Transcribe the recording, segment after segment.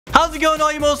How's it going,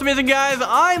 all you most amazing guys?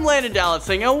 I'm Landon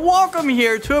Dallasing, and welcome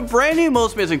here to a brand new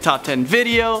most amazing top 10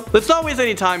 video. Let's not waste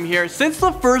any time here. Since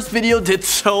the first video did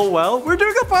so well, we're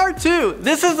doing a part 2.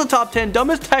 This is the top 10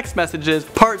 dumbest text messages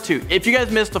part 2. If you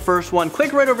guys missed the first one,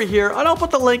 click right over here, and I'll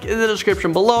put the link in the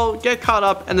description below. Get caught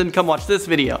up, and then come watch this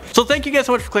video. So thank you guys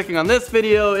so much for clicking on this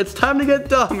video. It's time to get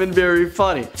dumb and very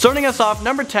funny. Starting us off,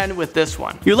 number 10 with this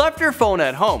one. You left your phone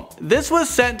at home. This was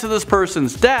sent to this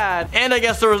person's dad, and I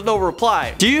guess there was no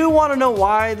reply. Do you want to know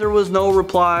why there was no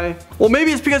reply? Well,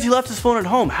 maybe it's because he left his phone at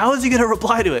home. How is he going to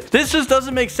reply to it? This just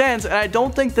doesn't make sense, and I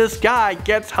don't think this guy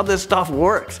gets how this stuff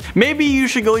works. Maybe you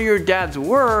should go to your dad's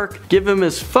work, give him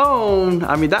his phone.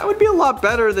 I mean, that would be a lot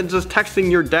better than just texting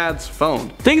your dad's phone.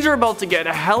 Things are about to get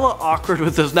hella awkward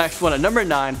with this next one at number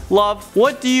 9. Love,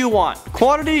 what do you want?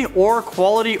 Quantity or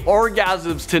quality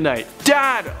orgasms tonight?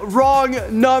 Dad, wrong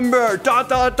number. ...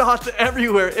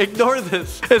 everywhere. Ignore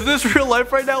this. Is this real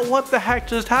life right now? What the heck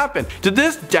just happened? Did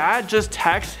this dad just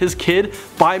text his kid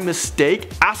by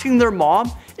mistake, asking their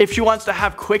mom if she wants to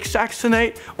have quick sex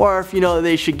tonight, or if, you know,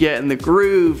 they should get in the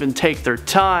groove and take their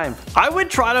time? I would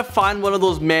try to find one of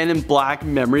those Man in Black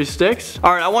memory sticks.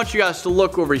 Alright, I want you guys to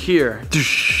look over here.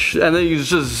 And then you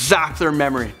just zap their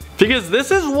memory. Because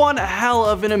this is one hell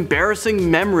of an embarrassing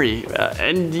memory,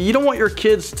 and you don't want your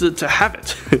kids to have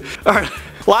it. Alright,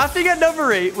 lasting at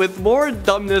number 8 with more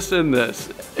dumbness in this.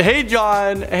 Hey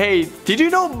John, hey, did you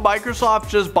know Microsoft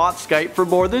just bought Skype for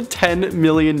more than $10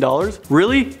 million?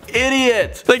 Really?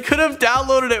 Idiot! They could have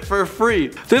downloaded it for free.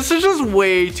 This is just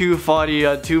way too funny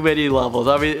on too many levels.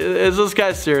 I mean, is this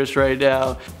guy serious right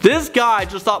now? This guy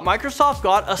just thought Microsoft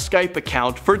got a Skype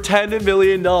account for $10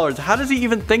 million. How does he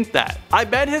even think that? I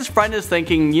bet his friend is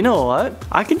thinking, you know what?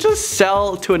 I can just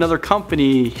sell to another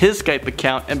company his Skype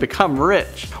account and become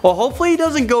rich. Well, hopefully he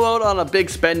doesn't go out on a big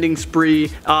spending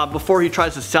spree before he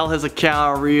tries to sell his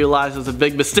account or realizes a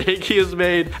big mistake he has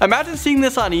made. Imagine seeing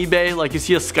this on eBay, like you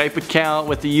see a Skype account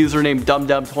with the username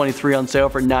dumdum23 on sale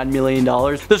for $9 million.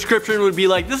 The description would be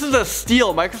like, this is a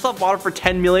steal. Microsoft bought it for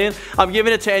 $10 million. I'm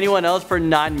giving it to anyone else for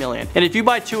 $9 million. And if you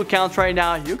buy 2 accounts right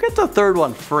now, you get the third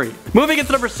one free. Moving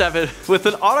into number 7 with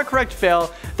an autocorrect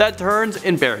fail that turns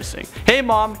embarrassing. Hey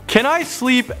mom, can I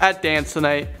sleep at dance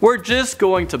tonight? We're just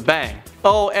going to bang.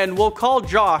 Oh, and we'll call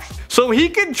Josh so he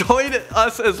can join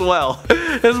us as well.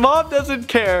 His mom doesn't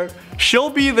care. She'll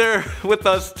be there with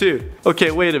us too. Okay,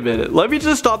 wait a minute. Let me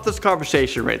just stop this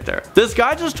conversation right there. This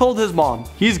guy just told his mom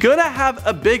he's gonna have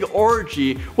a big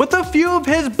orgy with a few of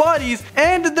his buddies,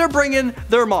 and they're bringing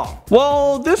their mom.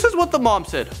 Well, this is what the mom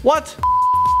said. What?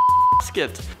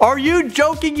 Are you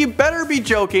joking? You better be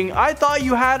joking. I thought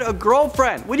you had a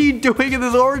girlfriend. What are you doing in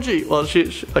this orgy? Well,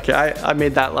 okay, I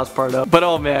made that last part up. But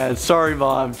oh man, sorry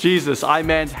mom. Jesus, I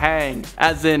meant hang,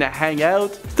 as in hang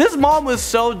out. This mom was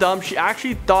so dumb, she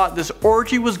actually thought this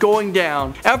orgy was going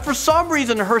down. And for some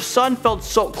reason, her son felt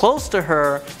so close to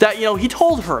her that, you know, he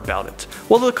told her about it.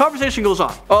 Well, the conversation goes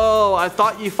on. Oh, I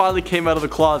thought you finally came out of the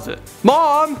closet.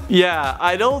 Mom! Yeah,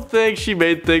 I don't think she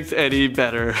made things any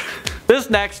better. This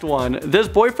next one, this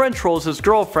boyfriend trolls his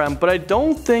girlfriend, but I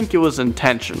don't think it was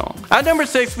intentional. At number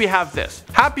 6, we have this.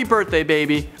 Happy birthday,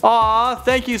 baby. Aw,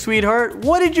 thank you, sweetheart.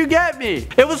 What did you get me?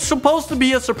 It was supposed to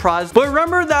be a surprise, but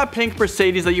remember that pink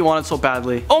Mercedes that you wanted so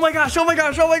badly? Oh my gosh, oh my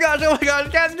gosh, oh my gosh, oh my gosh.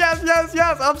 Yes, yes, yes,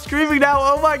 yes. I'm screaming now.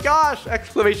 Oh my gosh.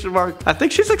 Exclamation mark. I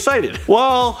think she's excited.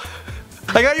 Well,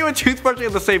 I got you a toothbrush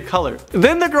in the same color.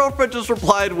 Then the girlfriend just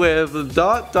replied with ...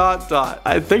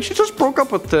 I think she just broke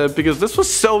up with him because this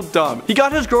was so dumb. He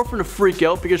got his girlfriend to freak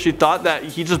out because she thought that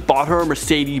he just bought her a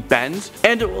Mercedes Benz.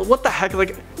 And what the heck,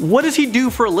 like, what does he do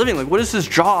for a living? Like, what is his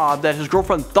job that his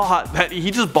girlfriend thought that he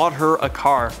just bought her a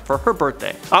car for her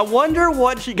birthday? I wonder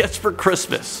what she gets for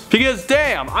Christmas. Because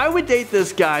damn, I would date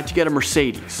this guy to get a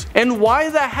Mercedes. And why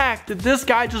the heck did this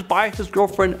guy just buy his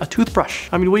girlfriend a toothbrush?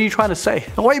 I mean, what are you trying to say?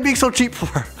 Why are you being so cheap for?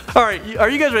 Alright, are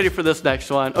you guys ready for this next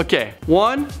one? Okay,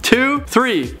 1, 2,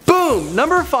 3. Boom!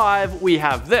 Number 5, we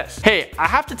have this. Hey, I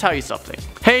have to tell you something.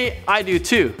 Hey, I do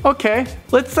too. Okay,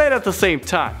 let's say it at the same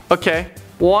time. Okay,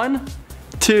 1,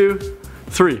 2,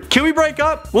 3. Can we break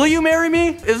up? Will you marry me?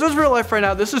 Is this real life right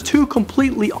now? This is two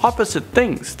completely opposite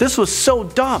things. This was so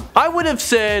dumb. I would have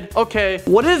said, okay,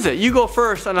 what is it? You go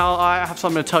first and I have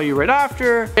something to tell you right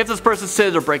after. If this person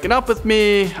says they're breaking up with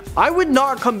me, I would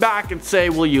not come back and say,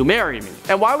 will you marry me?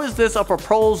 And why was this a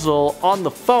proposal on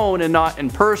the phone and not in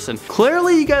person?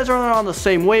 Clearly you guys aren't on the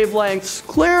same wavelengths.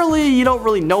 Clearly you don't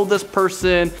really know this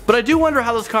person, but I do wonder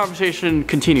how this conversation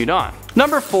continued on.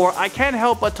 Number 4, I can't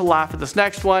help but to laugh at this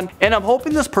next one, and I'm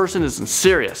hoping this person isn't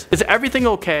serious. Is everything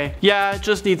okay? Yeah,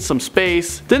 just needs some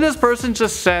space. Then this person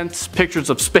just sent pictures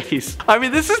of space. I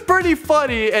mean, this is pretty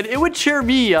funny, and it would cheer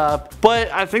me up,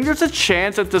 but I think there's a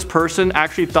chance that this person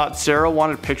actually thought Sarah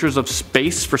wanted pictures of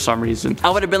space for some reason. I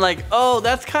would have been like, oh,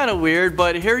 that's kind of weird,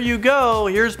 but here you go.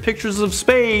 Here's pictures of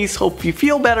space. Hope you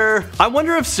feel better. I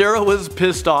wonder if Sarah was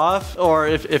pissed off or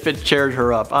if it cheered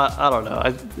her up. I don't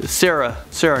know.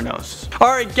 Sarah knows.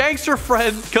 Alright, gangster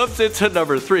friend comes into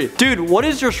number 3. Dude, what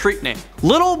is your street name?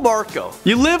 Little Marco.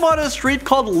 You live on a street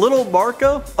called Little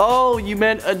Marco? Oh, you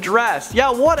meant address.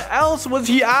 Yeah, what else was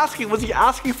he asking? Was he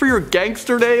asking for your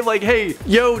gangster name? Like, hey,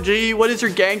 yo, G, what is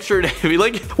your gangster name?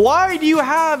 Like, why do you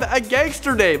have a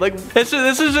gangster name? Like, this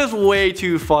is just way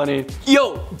too funny.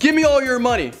 Yo, give me all your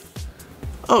money.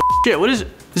 Oh, shit, what is it?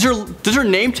 Does your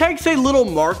name tag say Little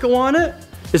Marco on it?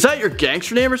 Is that your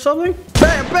gangster name or something?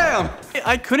 Bam, bam!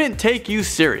 I couldn't take you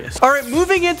serious. Alright,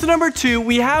 moving into number 2,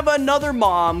 we have another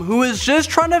mom who is just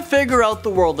trying to figure out the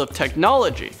world of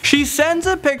technology. She sends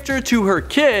a picture to her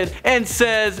kid and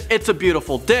says, it's a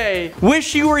beautiful day.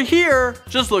 Wish you were here.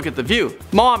 Just look at the view.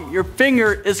 Mom, your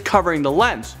finger is covering the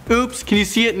lens. Oops, can you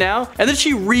see it now? And then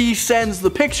she resends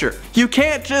the picture. You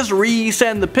can't just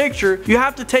resend the picture. You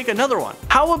have to take another one.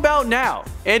 How about now?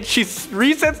 And she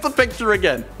resends the picture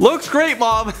again. Looks great,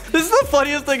 Mom. This is the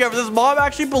funniest thing ever. This mom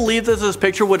actually believes that this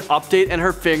picture would update and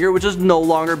her finger would just no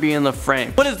longer be in the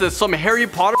frame. What is this, some Harry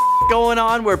Potter going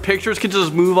on where pictures can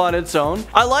just move on its own?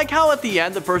 I like how at the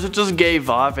end the person just gave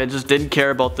up and just didn't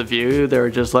care about the view. They were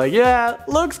just like, yeah,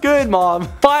 looks good, Mom.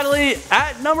 Finally,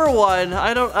 at number 1,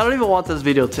 I don't even want this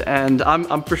video to end.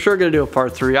 I'm for sure gonna do a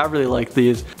part 3. I really like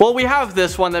these. Well, we have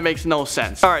this one that makes no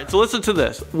sense. All right, so listen to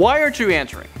this. Why aren't you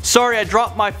answering? Sorry, I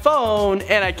dropped my phone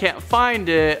and I can't find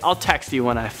it. I'll text you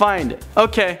when I find it.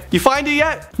 Okay, you find it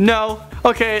yet? No.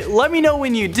 Okay, let me know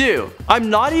when you do. I'm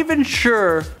not even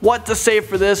sure what to say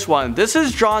for this one. This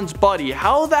is John's buddy.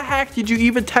 How the heck did you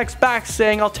even text back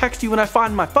saying I'll text you when I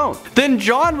find my phone? Then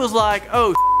John was like,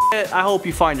 oh, I hope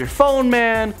you find your phone,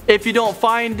 man. If you don't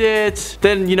find it,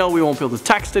 then you know we won't be able to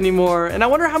text anymore. And I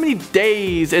wonder how many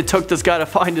days it took this guy to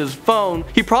find his phone.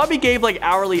 He probably gave like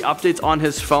hourly updates on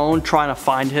his phone trying to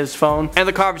find his phone. And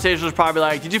the conversation was probably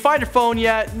like, did you find your phone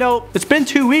yet? Nope. It's been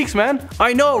 2 weeks, man.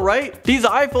 I know, right? These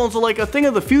iPhones are like a thing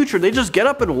of the future. They just get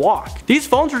up and walk. These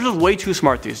phones are just way too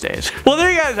smart these days. Well, there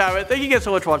you guys have it. Thank you guys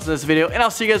so much for watching this video, and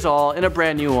I'll see you guys all in a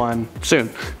brand new one soon.